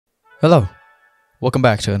Hello, welcome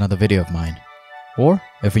back to another video of mine. Or,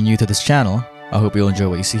 if you're new to this channel, I hope you'll enjoy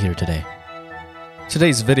what you see here today.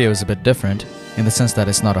 Today's video is a bit different in the sense that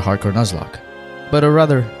it's not a hardcore Nuzlocke, but a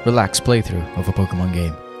rather relaxed playthrough of a Pokemon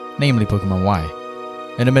game, namely Pokemon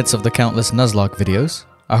Y. In the midst of the countless Nuzlocke videos,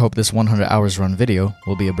 I hope this 100 hours run video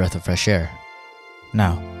will be a breath of fresh air.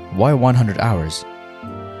 Now, why 100 hours?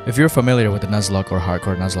 If you're familiar with the Nuzlocke or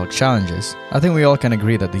hardcore Nuzlocke challenges, I think we all can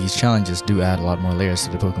agree that these challenges do add a lot more layers to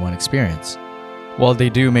the Pokemon experience. While they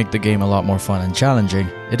do make the game a lot more fun and challenging,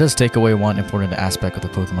 it does take away one important aspect of the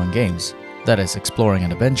Pokemon games, that is exploring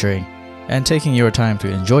and adventuring, and taking your time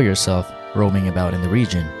to enjoy yourself roaming about in the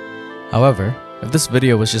region. However, if this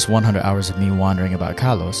video was just 100 hours of me wandering about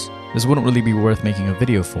Kalos, this wouldn't really be worth making a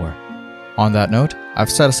video for. On that note, I've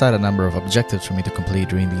set aside a number of objectives for me to complete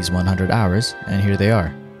during these 100 hours, and here they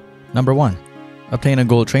are. Number 1. Obtain a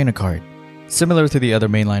gold trainer card. Similar to the other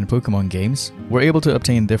mainline Pokemon games, we're able to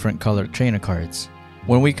obtain different colored trainer cards.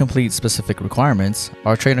 When we complete specific requirements,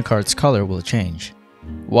 our trainer card's color will change.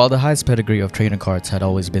 While the highest pedigree of trainer cards had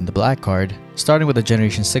always been the black card, starting with the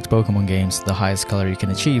Generation 6 Pokemon games, the highest color you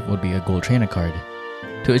can achieve would be a gold trainer card.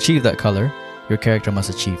 To achieve that color, your character must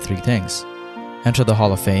achieve 3 things. Enter the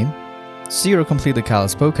Hall of Fame, see or complete the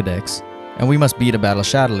Kalos Pokédex, and we must beat a Battle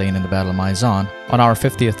Chatelaine in the Battle Maison on our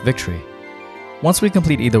 50th victory. Once we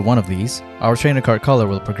complete either one of these, our trainer card color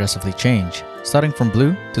will progressively change, starting from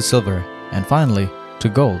blue to silver, and finally, to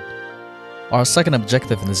gold. Our second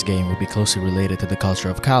objective in this game will be closely related to the culture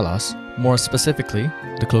of Kalos, more specifically,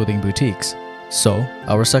 the clothing boutiques. So,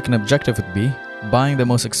 our second objective would be buying the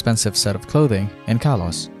most expensive set of clothing in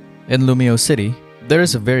Kalos. In Lumio City, there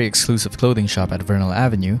is a very exclusive clothing shop at Vernal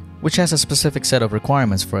Avenue, which has a specific set of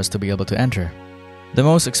requirements for us to be able to enter. The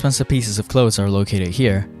most expensive pieces of clothes are located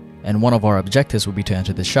here, and one of our objectives will be to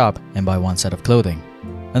enter the shop and buy one set of clothing.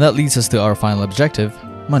 And that leads us to our final objective,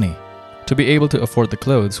 money. To be able to afford the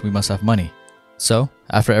clothes, we must have money. So,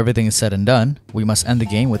 after everything is said and done, we must end the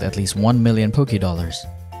game with at least 1 million Pokédollars.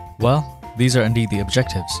 Well, these are indeed the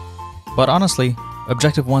objectives. But honestly,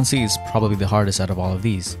 Objective 1C is probably the hardest out of all of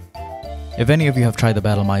these. If any of you have tried the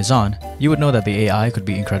Battle Maison, you would know that the AI could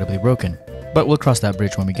be incredibly broken, but we'll cross that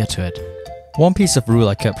bridge when we get to it. One piece of rule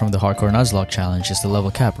I kept from the Hardcore Nuzlocke challenge is the level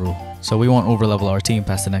cap rule, so we won't overlevel our team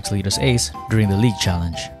past the next leader's ace during the League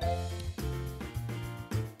challenge.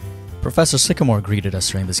 Professor Sycamore greeted us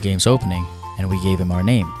during this game's opening, and we gave him our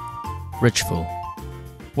name, Rich Fool.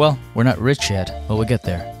 Well, we're not rich yet, but we'll get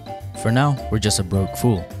there. For now, we're just a broke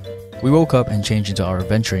fool. We woke up and changed into our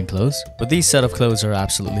adventuring clothes, but these set of clothes are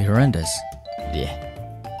absolutely horrendous. Yeah.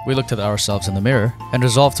 We looked at ourselves in the mirror and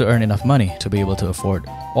resolved to earn enough money to be able to afford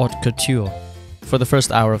haute couture. For the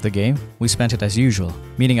first hour of the game, we spent it as usual,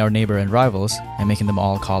 meeting our neighbor and rivals and making them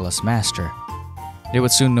all call us master. They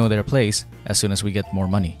would soon know their place as soon as we get more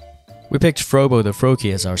money. We picked Frobo the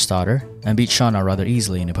Froakie as our starter and beat Shauna rather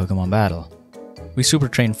easily in a Pokemon battle. We super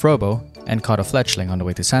trained Frobo and caught a fletchling on the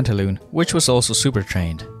way to Santaloon, which was also super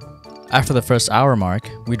trained. After the first hour mark,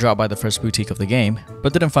 we dropped by the first boutique of the game,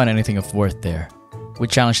 but didn't find anything of worth there. We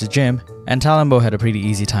challenged the gym, and Talonbo had a pretty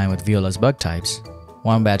easy time with Viola's bug types.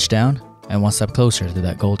 One badge down, and one step closer to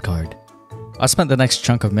that gold card. I spent the next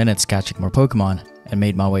chunk of minutes catching more Pokemon, and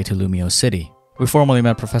made my way to Lumio City. We formally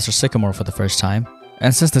met Professor Sycamore for the first time,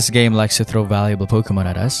 and since this game likes to throw valuable Pokemon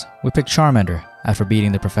at us, we picked Charmander after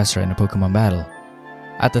beating the professor in a Pokemon battle.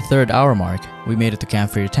 At the third hour mark, we made it to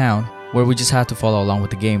Camphor Town, where we just had to follow along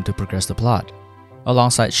with the game to progress the plot.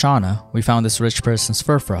 Alongside Shauna, we found this rich person's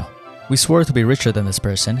Furfrou. We swore to be richer than this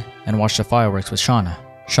person, and watched the fireworks with Shauna.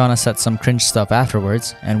 Shauna said some cringe stuff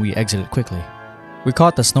afterwards, and we exited quickly. We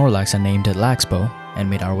caught the Snorlax and named it Laxbo, and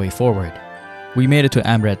made our way forward. We made it to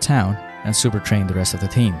Ambred Town, and super trained the rest of the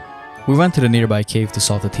team. We went to the nearby cave to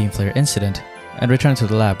solve the Team Flare incident, and returned to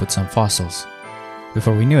the lab with some fossils.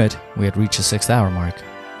 Before we knew it, we had reached the 6th hour mark.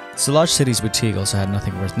 Solage City's boutique also had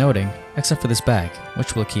nothing worth noting, except for this bag,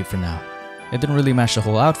 which we'll keep for now. It didn't really match the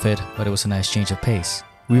whole outfit, but it was a nice change of pace.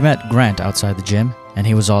 We met Grant outside the gym, and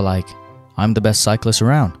he was all like, "I'm the best cyclist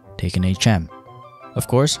around, take an HM." Of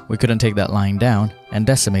course, we couldn't take that lying down, and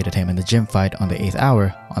decimated him in the gym fight on the 8th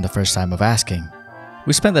hour on the first time of asking.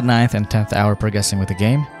 We spent the 9th and 10th hour progressing with the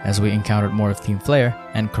game, as we encountered more of Team Flare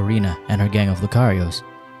and Karina and her gang of Lucarios.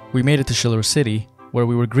 We made it to Shillow City, where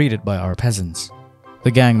we were greeted by our peasants. The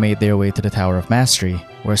gang made their way to the Tower of Mastery,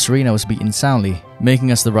 where Serena was beaten soundly,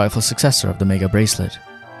 making us the rightful successor of the Mega Bracelet.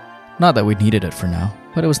 Not that we needed it for now,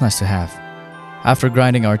 but it was nice to have. After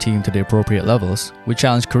grinding our team to the appropriate levels, we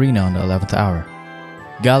challenged Karina on the 11th hour.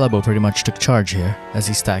 Galabo pretty much took charge here, as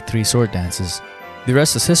he stacked 3 sword dances. The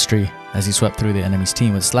rest is history, as he swept through the enemy's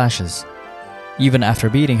team with slashes. Even after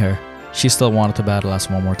beating her, she still wanted to battle us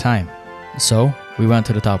one more time. So, we went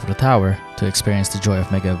to the top of the tower to experience the joy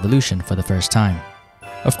of Mega Evolution for the first time.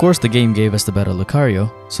 Of course, the game gave us the better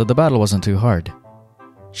Lucario, so the battle wasn't too hard.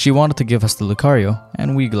 She wanted to give us the Lucario,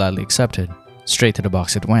 and we gladly accepted. Straight to the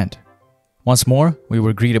box it went. Once more, we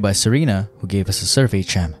were greeted by Serena, who gave us a Surf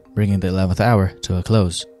HM, bringing the 11th hour to a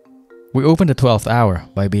close. We opened the 12th hour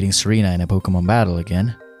by beating Serena in a Pokemon battle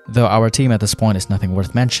again, though our team at this point is nothing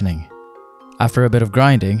worth mentioning. After a bit of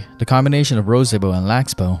grinding, the combination of Rosebo and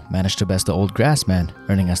Laxbo managed to best the old Grassman,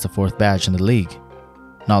 earning us the 4th badge in the league.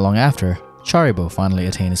 Not long after, Charibo finally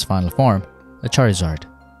attained his final form, a Charizard.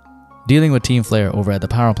 Dealing with Team Flare over at the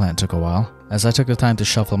power plant took a while, as I took the time to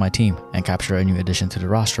shuffle my team and capture a new addition to the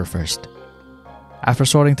roster first. After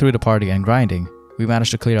sorting through the party and grinding, we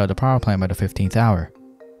managed to clear out the power plant by the 15th hour.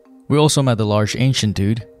 We also met the large ancient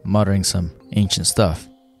dude, muttering some ancient stuff.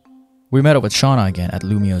 We met up with Shauna again at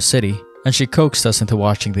Lumiose City, and she coaxed us into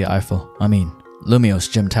watching the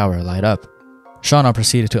Lumiose gym tower light up. Shauna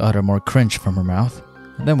proceeded to utter more cringe from her mouth,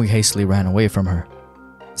 and then we hastily ran away from her.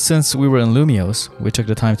 Since we were in Lumiose, we took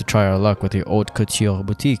the time to try our luck with the Haute Couture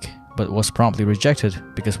boutique, but was promptly rejected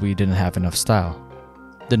because we didn't have enough style.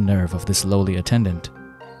 The nerve of this lowly attendant.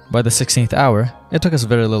 By the 16th hour, it took us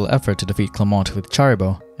very little effort to defeat Clement with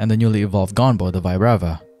Charibo and the newly evolved Gonbo the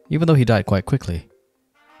Vibrava, even though he died quite quickly.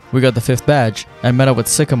 We got the 5th badge and met up with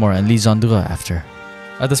Sycamore and Lisandre after.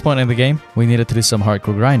 At this point in the game, we needed to do some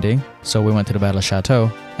hardcore grinding, so we went to the Battle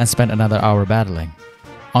Chateau and spent another hour battling.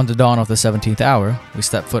 On the dawn of the 17th hour, we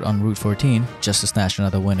stepped foot on Route 14 just to snatch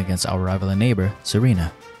another win against our rival and neighbor,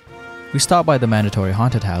 Serena. We stopped by the mandatory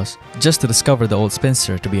haunted house just to discover the old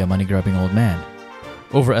spinster to be a money-grubbing old man.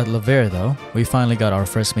 Over at Lavere though, we finally got our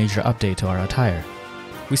first major update to our attire.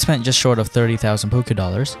 We spent just short of 30,000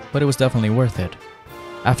 Pokédollars, but it was definitely worth it.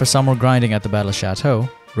 After some more grinding at the Battle Chateau,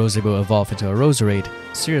 Rosebo evolved into a Roserade,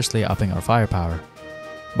 seriously upping our firepower.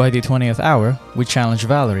 By the 20th hour, we challenged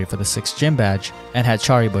Valerie for the 6th gym badge and had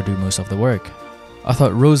Charibo do most of the work. I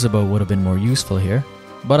thought Rosebo would have been more useful here,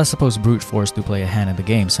 but I suppose brute force do play a hand in the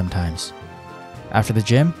game sometimes. After the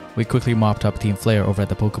gym, we quickly mopped up Team Flare over at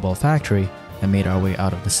the Pokeball factory and made our way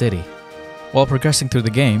out of the city. While progressing through the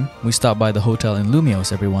game, we stopped by the hotel in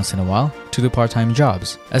Lumiose every once in a while to do part-time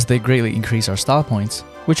jobs, as they greatly increase our style points,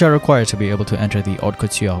 which are required to be able to enter the Haute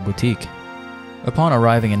Couture boutique. Upon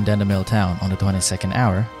arriving in Dendemil town on the 22nd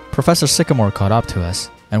hour, Professor Sycamore caught up to us,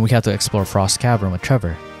 and we had to explore Frost Cavern with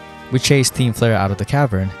Trevor. We chased Team Flare out of the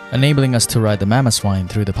cavern, enabling us to ride the Mamoswine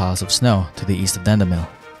through the piles of snow to the east of Dendemil.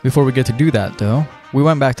 Before we get to do that though, we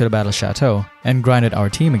went back to the Battle Chateau and grinded our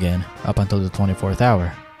team again up until the 24th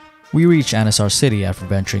hour. We reached Anasar City after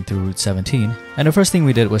venturing through Route 17, and the first thing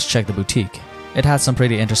we did was check the boutique. It had some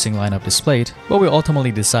pretty interesting lineup displayed, but we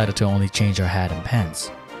ultimately decided to only change our hat and pants.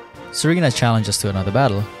 Serena challenged us to another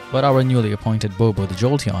battle, but our newly appointed Bobo the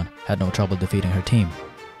Jolteon had no trouble defeating her team.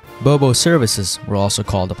 Bobo's services were also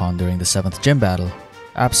called upon during the 7th gym battle,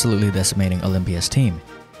 absolutely decimating Olympia's team.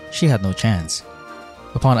 She had no chance.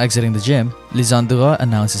 Upon exiting the gym, Lisandre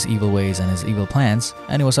announced his evil ways and his evil plans,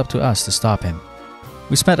 and it was up to us to stop him.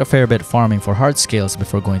 We spent a fair bit farming for heart scales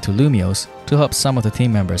before going to Lumiose to help some of the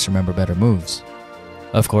team members remember better moves.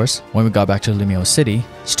 Of course, when we got back to Lumiose City,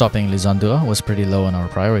 stopping Lisandre was pretty low on our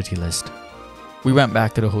priority list. We went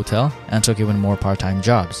back to the hotel and took even more part-time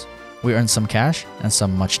jobs. We earned some cash and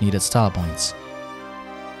some much-needed style points.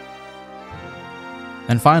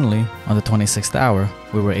 And finally, on the 26th hour,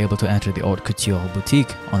 we were able to enter the Haute Couture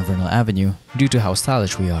boutique on Vernal Avenue due to how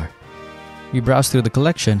stylish we are. We browsed through the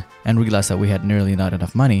collection and realized that we had nearly not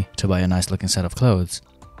enough money to buy a nice-looking set of clothes.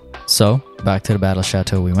 So, back to the Battle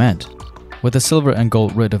Chateau we went. With the silver and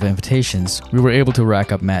gold writ of invitations, we were able to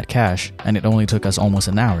rack up mad cash, and it only took us almost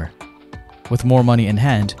an hour. With more money in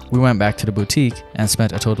hand, we went back to the boutique and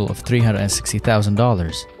spent a total of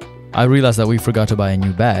 $360,000. I realized that we forgot to buy a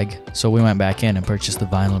new bag, so we went back in and purchased the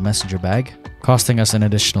vinyl messenger bag, costing us an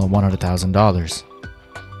additional $100,000.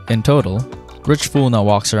 In total, Rich Fool now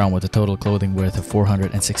walks around with a total clothing worth of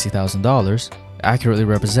 $460,000, accurately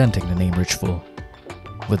representing the name Rich Fool.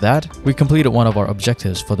 With that, we completed one of our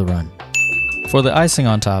objectives for the run. For the icing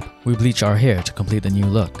on top, we bleached our hair to complete the new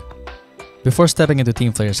look. Before stepping into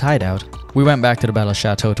Team Flare's hideout, we went back to the Battle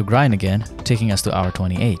Chateau to grind again, taking us to hour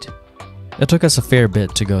 28. It took us a fair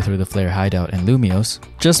bit to go through the Flare hideout in Lumiose,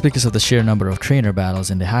 just because of the sheer number of trainer battles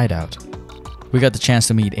in the hideout. We got the chance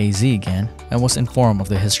to meet AZ again, and was informed of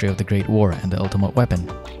the history of the Great War and the ultimate weapon.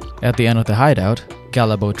 At the end of the hideout,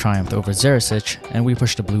 Galabo triumphed over Xerasic, and we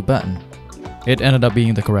pushed the blue button. It ended up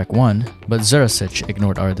being the correct one, but Xerasic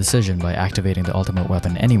ignored our decision by activating the ultimate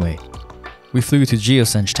weapon anyway. We flew to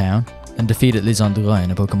Geosenge Town, and defeated Lisandura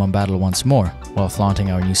in a Pokemon battle once more while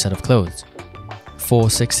flaunting our new set of clothes.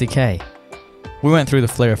 460k. We went through the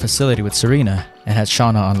Flare facility with Serena and had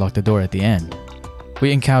Shauna unlock the door at the end.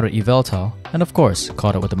 We encountered Yveltal and of course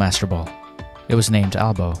caught it with the Master Ball. It was named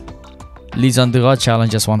Albo. Lisandura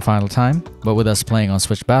challenged us one final time, but with us playing on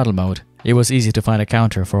Switch Battle Mode, it was easy to find a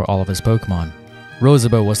counter for all of his Pokemon.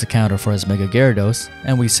 Rosabo was the counter for his Mega Gyarados,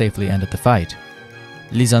 and we safely ended the fight.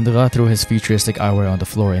 Lisandura threw his futuristic eyewear on the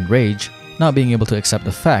floor in rage, not being able to accept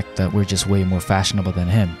the fact that we're just way more fashionable than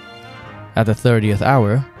him. At the 30th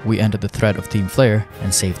hour, we ended the threat of Team Flare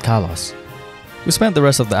and saved Kalos. We spent the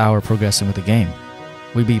rest of the hour progressing with the game.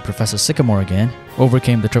 We beat Professor Sycamore again,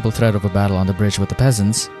 overcame the triple threat of a battle on the bridge with the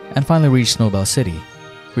peasants, and finally reached Snowbell City.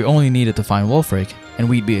 We only needed to find Wolfric, and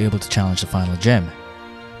we'd be able to challenge the final gym.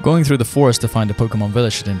 Going through the forest to find the Pokemon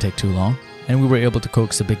village didn't take too long, and we were able to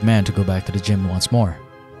coax the big man to go back to the gym once more.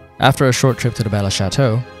 After a short trip to the Battle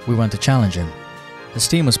Chateau, we went to challenge him. His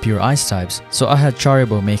team was pure ice types, so I had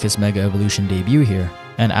Charibo make his Mega Evolution debut here,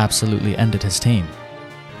 and absolutely ended his team.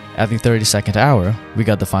 At the 32nd hour, we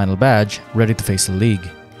got the final badge, ready to face the League.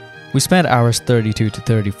 We spent hours 32 to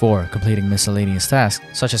 34 completing miscellaneous tasks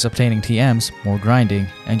such as obtaining TMs, more grinding,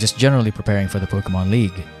 and just generally preparing for the Pokemon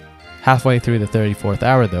League. Halfway through the 34th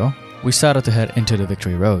hour though, we started to head into the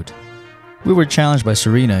Victory Road. We were challenged by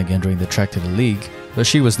Serena again during the trek to the League, but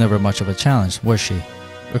she was never much of a challenge, was she?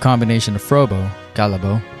 A combination of Frobo,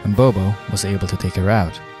 Galabo, and Bobo was able to take her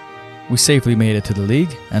out. We safely made it to the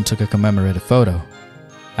League and took a commemorative photo.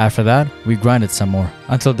 After that, we grinded some more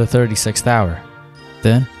until the 36th hour.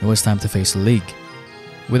 Then, it was time to face the League.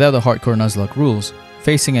 Without the hardcore Nuzlocke rules,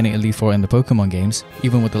 facing any Elite Four in the Pokemon games,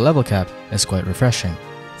 even with the level cap, is quite refreshing.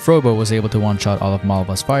 Frobo was able to one-shot all of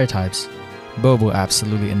Malva's fire types, Bobo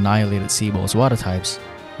absolutely annihilated Seabolt's water types,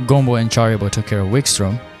 Gombo and Charibo took care of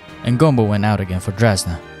Wigstrom, and Gombo went out again for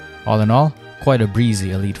Dresna. All in all, quite a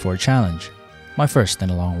breezy Elite Four challenge. My first in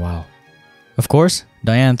a long while. Of course,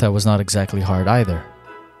 Diantha was not exactly hard either.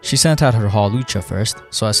 She sent out her Hawlucha first,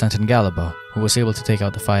 so I sent in Galabo, who was able to take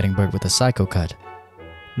out the fighting bird with a Psycho Cut.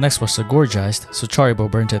 Next was the Gorgeized, so Charibo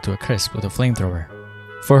burnt it to a crisp with a flamethrower.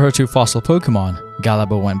 For her two fossil Pokemon,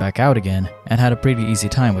 Galabo went back out again and had a pretty easy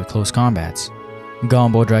time with close combats.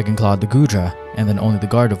 Gombo Dragonclawed the Gudra, and then only the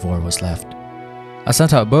Gardevoir was left. I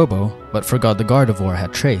sent out Bobo, but forgot the Gardevoir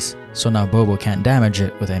had Trace, so now Bobo can't damage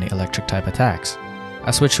it with any electric type attacks.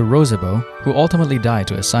 I switched to Rosabo, who ultimately died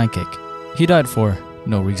to a Psychic. He died for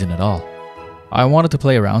no reason at all. I wanted to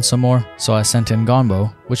play around some more, so I sent in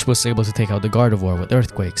Gombo, which was able to take out the Gardevoir with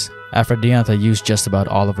Earthquakes, after Diantha used just about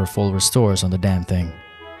all of her full restores on the damn thing.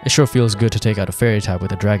 It sure feels good to take out a Fairy type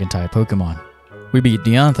with a Dragon type Pokemon. We beat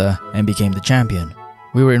Diantha and became the champion.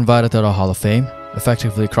 We were invited to the Hall of Fame,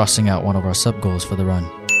 effectively crossing out one of our sub-goals for the run.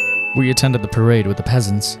 We attended the parade with the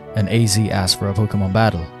peasants, and AZ asked for a Pokemon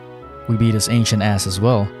battle. We beat his ancient ass as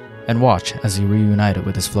well, and watch as he reunited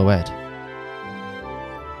with his Floette.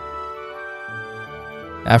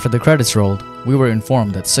 After the credits rolled, we were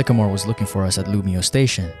informed that Sycamore was looking for us at Lumio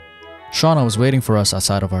Station. Shauna was waiting for us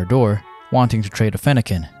outside of our door, wanting to trade a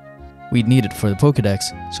Fennekin. We'd need it for the Pokedex,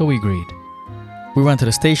 so we agreed. We went to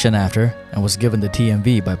the station after, and was given the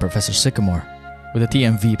TMV by Professor Sycamore. With the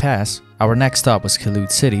TMV pass, our next stop was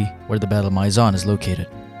Kalut City, where the Battle Maison is located.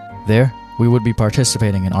 There, we would be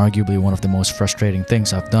participating in arguably one of the most frustrating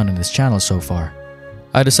things I've done in this channel so far.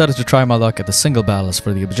 I decided to try my luck at the single battles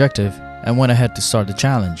for the objective, and went ahead to start the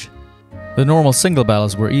challenge. The normal single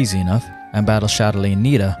battles were easy enough, and Battle Chatelaine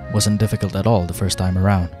Nita wasn't difficult at all the first time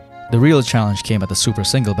around. The real challenge came at the super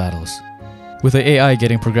single battles. With the AI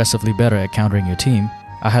getting progressively better at countering your team,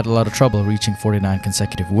 I had a lot of trouble reaching 49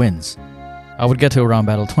 consecutive wins. I would get to around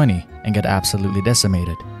Battle 20 and get absolutely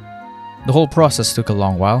decimated. The whole process took a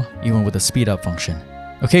long while, even with the speed up function.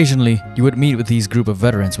 Occasionally, you would meet with these group of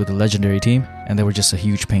veterans with a legendary team, and they were just a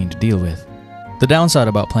huge pain to deal with. The downside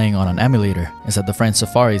about playing on an emulator is that the friend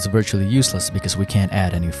Safari is virtually useless because we can't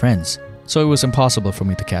add any friends, so it was impossible for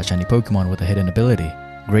me to catch any Pokemon with a hidden ability.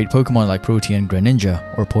 Great Pokemon like Protean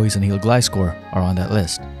Greninja or Poison Heal Gliscor are on that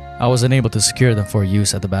list. I was unable to secure them for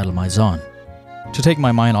use at the Battle Maison. To take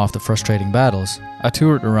my mind off the frustrating battles, I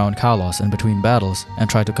toured around Kalos in between battles and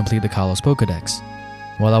tried to complete the Kalos Pokedex.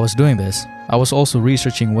 While I was doing this, I was also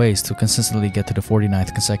researching ways to consistently get to the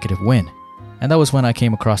 49th consecutive win, and that was when I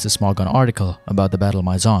came across this Smogon article about the Battle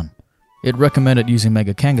Maison. It recommended using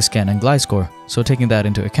Mega Kangaskhan and Gliscor, so taking that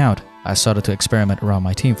into account, I started to experiment around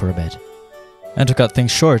my team for a bit. And to cut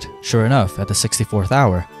things short, sure enough, at the 64th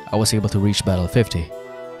hour, I was able to reach Battle 50.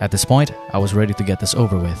 At this point, I was ready to get this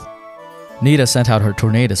over with. Nita sent out her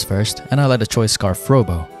Tornadus first, and I let a choice scarf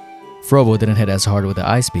Frobo. Frobo didn't hit as hard with the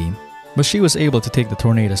Ice Beam, but she was able to take the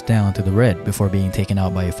Tornadus down to the red before being taken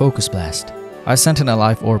out by a Focus Blast. I sent in a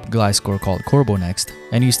Life Orb Gliscor called Corbo next,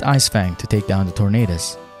 and used Ice Fang to take down the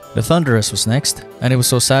Tornadus. The Thundurus was next, and it was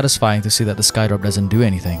so satisfying to see that the Skydrop doesn't do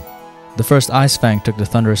anything. The first Ice Fang took the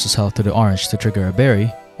Thundurus' health to the orange to trigger a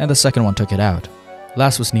berry, and the second one took it out.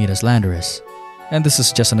 Last was Nita's Landorus. And this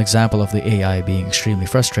is just an example of the AI being extremely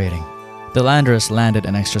frustrating. The Landorus landed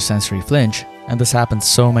an extrasensory flinch, and this happened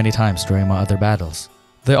so many times during my other battles.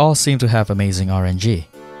 They all seem to have amazing RNG.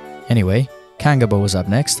 Anyway, Kangabo was up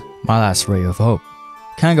next, my last ray of hope.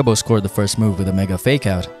 Kangabo scored the first move with a Mega Fake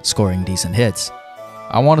Out, scoring decent hits.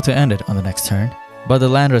 I wanted to end it on the next turn, but the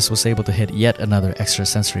Landorus was able to hit yet another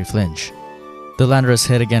extrasensory flinch. The Landorus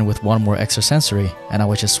hit again with one more extrasensory, and I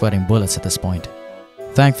was just sweating bullets at this point.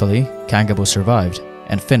 Thankfully, Kangabo survived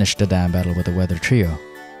and finished the damn battle with the Weather Trio.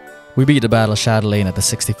 We beat the battle Shadow Lane at the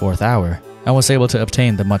 64th hour and was able to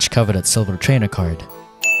obtain the much coveted Silver Trainer card.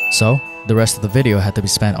 So, the rest of the video had to be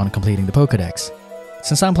spent on completing the Pokédex.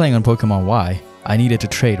 Since I'm playing on Pokemon Y, I needed to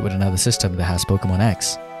trade with another system that has Pokemon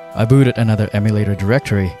X. I booted another emulator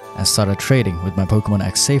directory and started trading with my Pokemon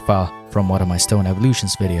X save file from one of my Stone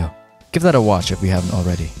Evolutions video. Give that a watch if you haven't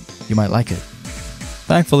already. You might like it.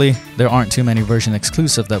 Thankfully, there aren't too many version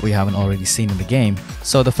exclusive that we haven't already seen in the game,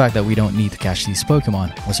 so the fact that we don't need to catch these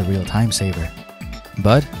Pokemon was a real time saver.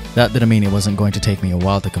 But that didn't mean it wasn't going to take me a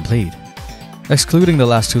while to complete. Excluding the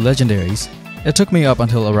last two legendaries, it took me up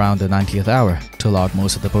until around the 90th hour to log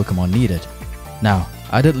most of the Pokemon needed. Now,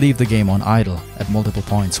 I did leave the game on idle at multiple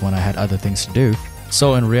points when I had other things to do,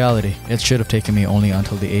 so in reality, it should have taken me only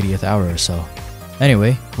until the 80th hour or so.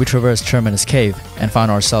 Anyway, we traversed Terminus Cave and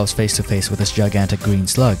found ourselves face to face with this gigantic green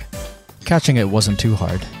slug. Catching it wasn't too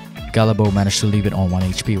hard. Galabo managed to leave it on 1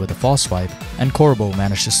 HP with a false swipe, and Corbo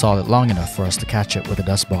managed to stall it long enough for us to catch it with a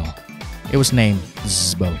dust ball. It was named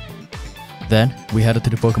Zbo. Then, we headed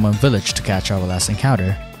to the Pokemon Village to catch our last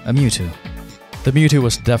encounter, a Mewtwo. The Mewtwo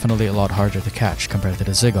was definitely a lot harder to catch compared to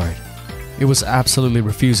the Zygarde. It was absolutely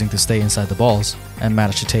refusing to stay inside the balls, and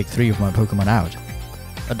managed to take 3 of my Pokemon out.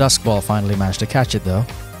 A Dusk Ball finally managed to catch it though.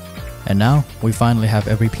 And now, we finally have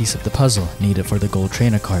every piece of the puzzle needed for the Gold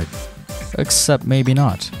Trainer card. Except maybe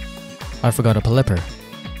not. I forgot a Pelipper.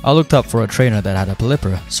 I looked up for a trainer that had a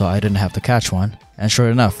Pelipper so I didn't have to catch one, and sure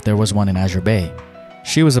enough there was one in Azure Bay.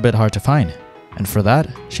 She was a bit hard to find, and for that,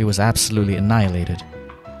 she was absolutely annihilated.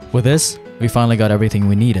 With this, we finally got everything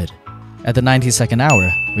we needed. At the 92nd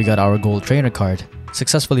hour, we got our Gold Trainer card,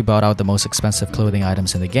 successfully bought out the most expensive clothing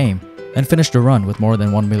items in the game, and finished the run with more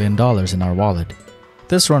than $1 million in our wallet.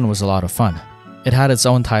 This run was a lot of fun. It had its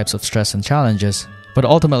own types of stress and challenges, but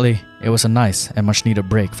ultimately, it was a nice and much needed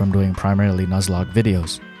break from doing primarily Nuzlocke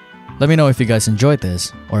videos. Let me know if you guys enjoyed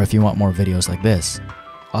this, or if you want more videos like this.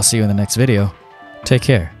 I'll see you in the next video. Take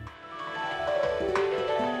care.